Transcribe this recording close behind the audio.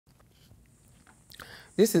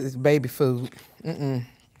This is baby food. I'm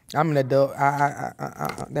an adult.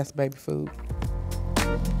 That's baby food.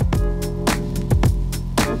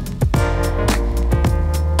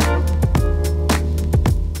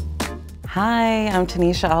 Hi, I'm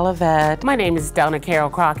Tanisha Olivet. My name is Donna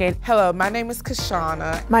Crockett. Hello, my name is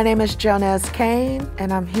Kashuna. My name is Cain,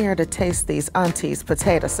 and I'm here to taste these Aunties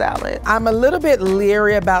potato salad. I'm a little bit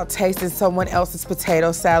leery about tasting someone else's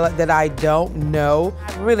potato salad that I don't know.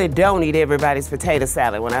 I really don't eat everybody's potato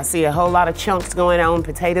salad. When I see a whole lot of chunks going on,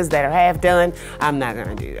 potatoes that are half done, I'm not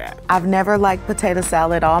gonna do that. I've never liked potato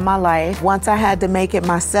salad all my life. Once I had to make it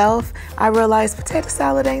myself, I realized potato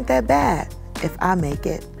salad ain't that bad if I make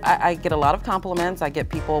it. I get a lot of compliments. I get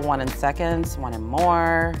people wanting seconds, wanting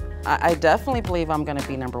more. I definitely believe I'm gonna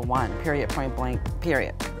be #1, period, point blank,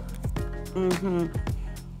 period.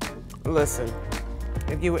 Listen,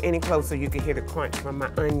 if you were any closer, you could hear the crunch from my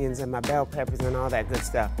onions and my bell peppers and all that good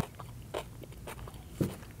stuff.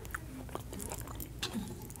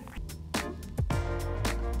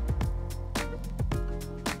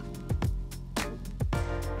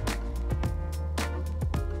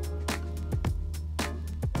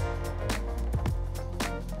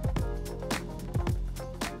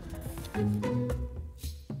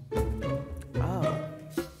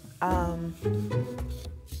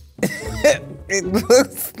 It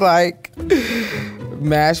looks like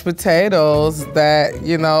mashed potatoes that,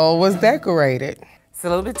 you know, was decorated. It's a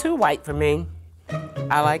little bit too white for me.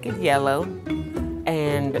 I like it yellow.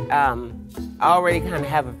 And I already kind of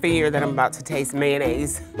have a fear that I'm about to taste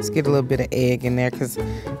mayonnaise. Let's get a little bit of egg in there because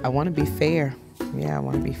I want to be fair. Yeah, I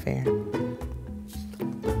want to be fair.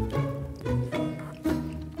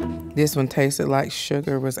 This one tasted like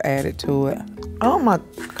sugar was added to it. Oh my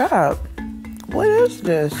God, what is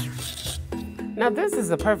this? Now this is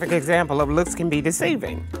a perfect example of looks can be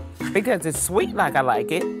deceiving because it's sweet like I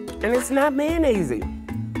like it and it's not mayonnaise-y.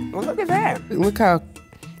 Well, look at that. Look how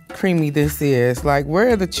creamy this is. Like, where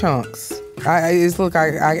are the chunks?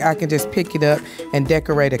 I can just pick it up and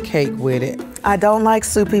decorate a cake with it. I don't like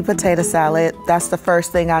soupy potato salad. That's the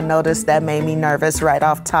first thing I noticed that made me nervous right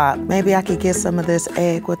off top. Maybe I could get some of this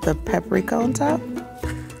egg with the paprika on top.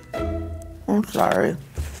 I'm sorry.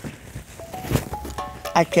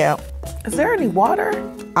 I can't. Is there any water?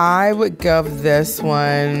 I would give this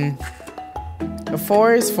one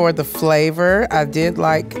 4 is for the flavor. I did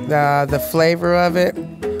like the flavor of it,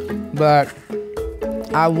 but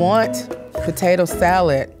I want potato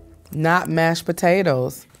salad, not mashed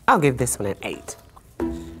potatoes. I'll give this one an 8.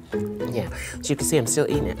 Yeah, as you can see, I'm still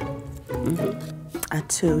eating it. A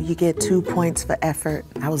 2. You get 2 points for effort.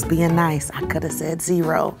 I was being nice. I could have said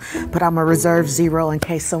 0, but I'm gonna reserve 0 in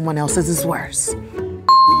case someone else's is worse.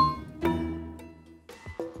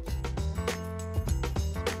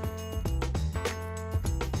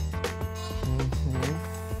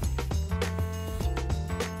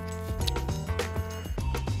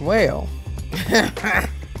 Well.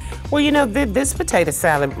 Well, you know, this potato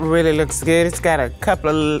salad really looks good. It's got a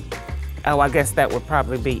couple of, I guess that would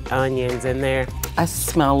probably be onions in there. I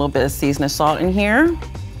smell a little bit of seasoning salt in here.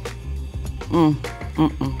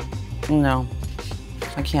 No,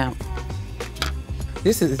 I can't.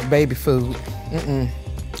 This is baby food.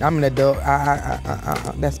 I'm an adult.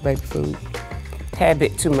 That's baby food. Had a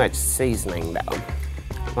bit too much seasoning though,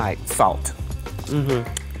 like salt.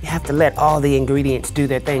 You have to let all the ingredients do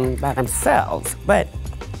their thing by themselves, but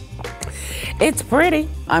it's pretty.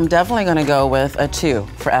 I'm definitely gonna go with a 2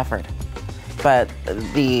 for effort. But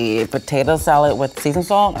the potato salad with seasoned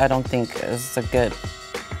salt, I don't think is a good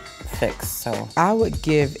fix, so. I would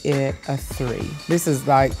give it a 3. This is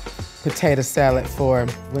like potato salad for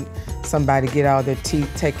when somebody get all their teeth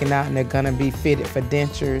taken out and they're gonna be fitted for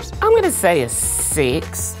dentures. I'm gonna say a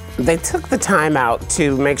 6. They took the time out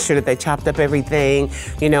to make sure that they chopped up everything,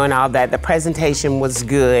 you know, and all that. The presentation was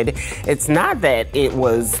good. It's not that it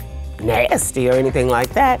was nasty or anything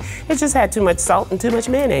like that. It just had too much salt and too much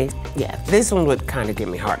mayonnaise. Yeah, this one would kind of give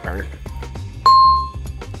me heartburn.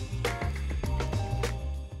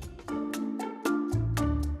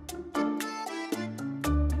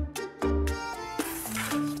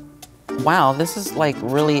 Wow, this is like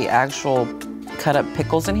really actual cut up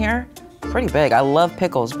pickles in here. Pretty big. I love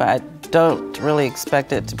pickles, but I don't really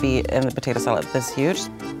expect it to be in the potato salad this huge.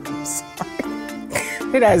 Sorry.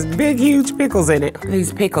 It has big, huge pickles in it.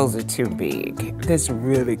 These pickles are too big. This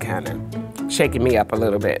really kind of shaking me up a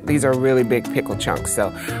little bit. These are really big pickle chunks,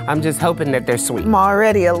 so I'm just hoping that they're sweet. I'm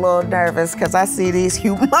already a little nervous because I see these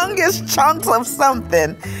humongous chunks of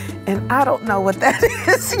something, and I don't know what that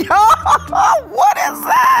is, y'all. What is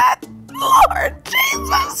that? Lord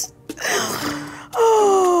Jesus.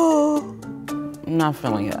 Oh. I'm not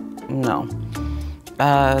feeling it, no.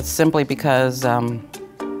 simply because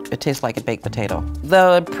it tastes like a baked potato.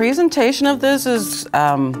 The presentation of this is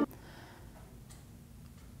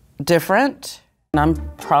different. I'm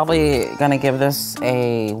probably gonna give this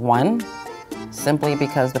a 1, simply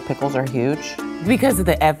because the pickles are huge. Because of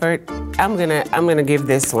the effort, I'm gonna give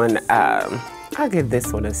this one, I'll give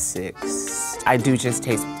this one a 6. I do just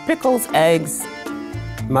taste pickles, eggs,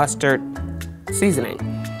 mustard, seasoning,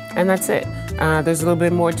 and that's it. There's a little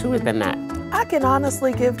bit more to it than that. I can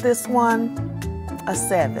honestly give this one a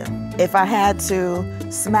 7. If I had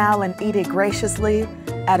to smile and eat it graciously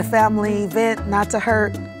at a family event, not to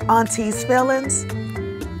hurt Auntie's feelings,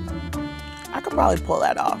 I could probably pull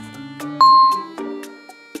that off.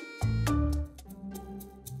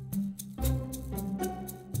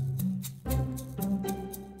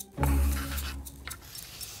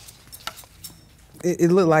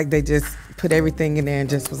 It looked like they just put everything in there and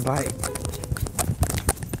just was like,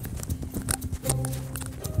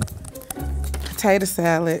 potato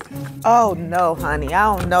salad. Oh no, honey,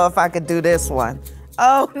 I don't know if I could do this one.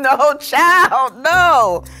 Oh no, child,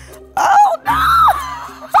 no. Oh no.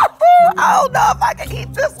 I don't know if I can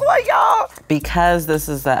eat this one, y'all. Because this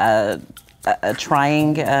is a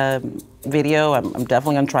trying video, I'm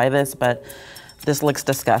definitely gonna try this, but this looks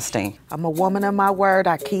disgusting. I'm a woman of my word,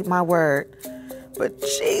 I keep my word. But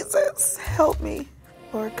Jesus, help me,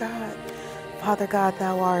 Lord God. Father God,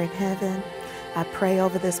 thou art in heaven. I pray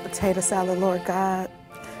over this potato salad, Lord God.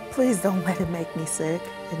 Please don't let it make me sick.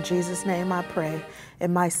 In Jesus' name I pray. It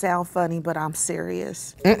might sound funny, but I'm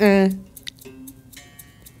serious.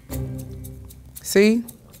 See?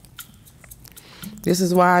 This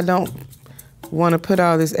is why I don't want to put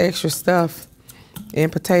all this extra stuff in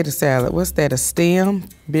potato salad. What's that, a stem?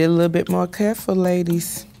 Be a little bit more careful,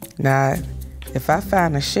 ladies. Now, if I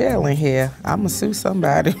find a shell in here, I'm gonna sue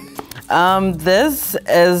somebody. This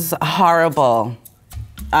is horrible.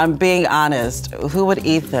 I'm being honest. Who would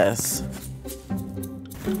eat this?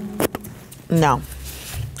 No.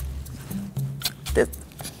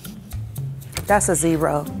 That's a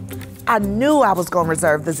 0. I knew I was gonna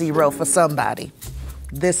reserve the 0 for somebody.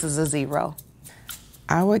 This is a 0.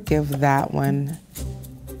 I would give that one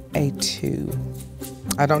a 2.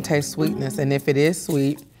 I don't taste sweetness, and if it is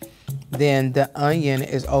sweet, then the onion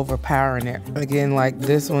is overpowering it. Again, like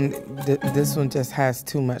this one just has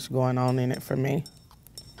too much going on in it for me.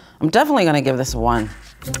 I'm definitely gonna give this a 1.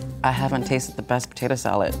 I haven't tasted the best potato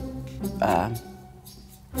salad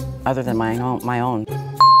other than my own.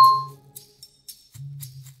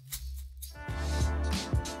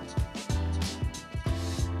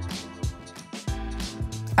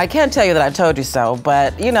 I can't tell you that I told you so,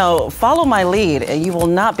 but you know, follow my lead and you will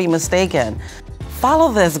not be mistaken.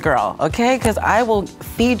 Follow this girl, okay? Because I will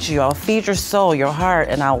feed you, I'll feed your soul, your heart,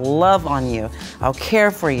 and I'll love on you. I'll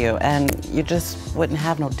care for you, and you just wouldn't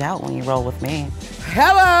have no doubt when you roll with me.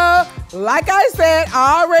 Hello, like I said,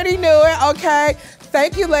 I already knew it, okay?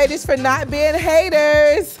 Thank you ladies for not being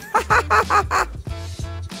haters.